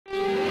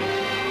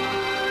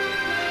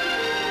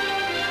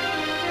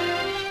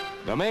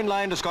The main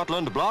line to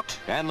Scotland blocked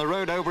and the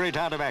road over it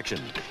out of action.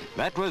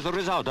 That was the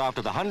result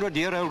after the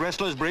 100-year-old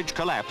Wrestlers Bridge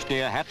collapsed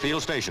near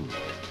Hatfield station.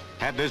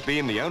 Had this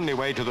been the only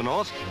way to the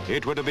north,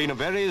 it would have been a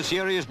very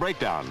serious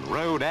breakdown,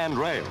 road and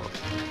rail.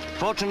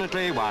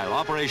 Fortunately, while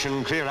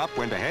Operation Clear Up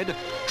went ahead,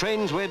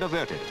 trains were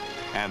diverted,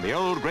 and the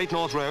old Great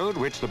North Road,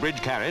 which the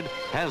bridge carried,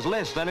 has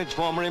less than its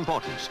former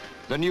importance.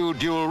 The new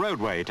dual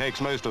roadway takes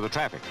most of the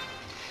traffic.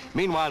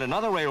 Meanwhile,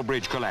 another rail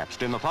bridge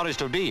collapsed in the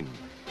Forest of Dean.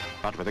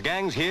 But with the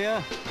gangs here,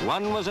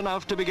 one was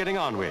enough to be getting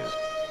on with.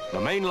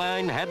 The main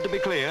line had to be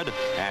cleared,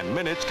 and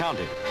minutes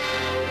counted.